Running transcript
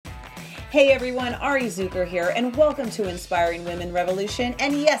Hey everyone, Ari Zucker here, and welcome to Inspiring Women Revolution.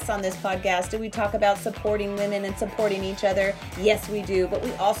 And yes, on this podcast, do we talk about supporting women and supporting each other? Yes, we do, but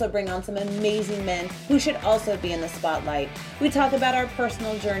we also bring on some amazing men who should also be in the spotlight. We talk about our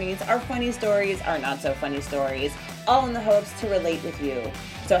personal journeys, our funny stories, our not so funny stories, all in the hopes to relate with you.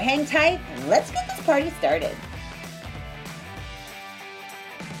 So hang tight and let's get this party started.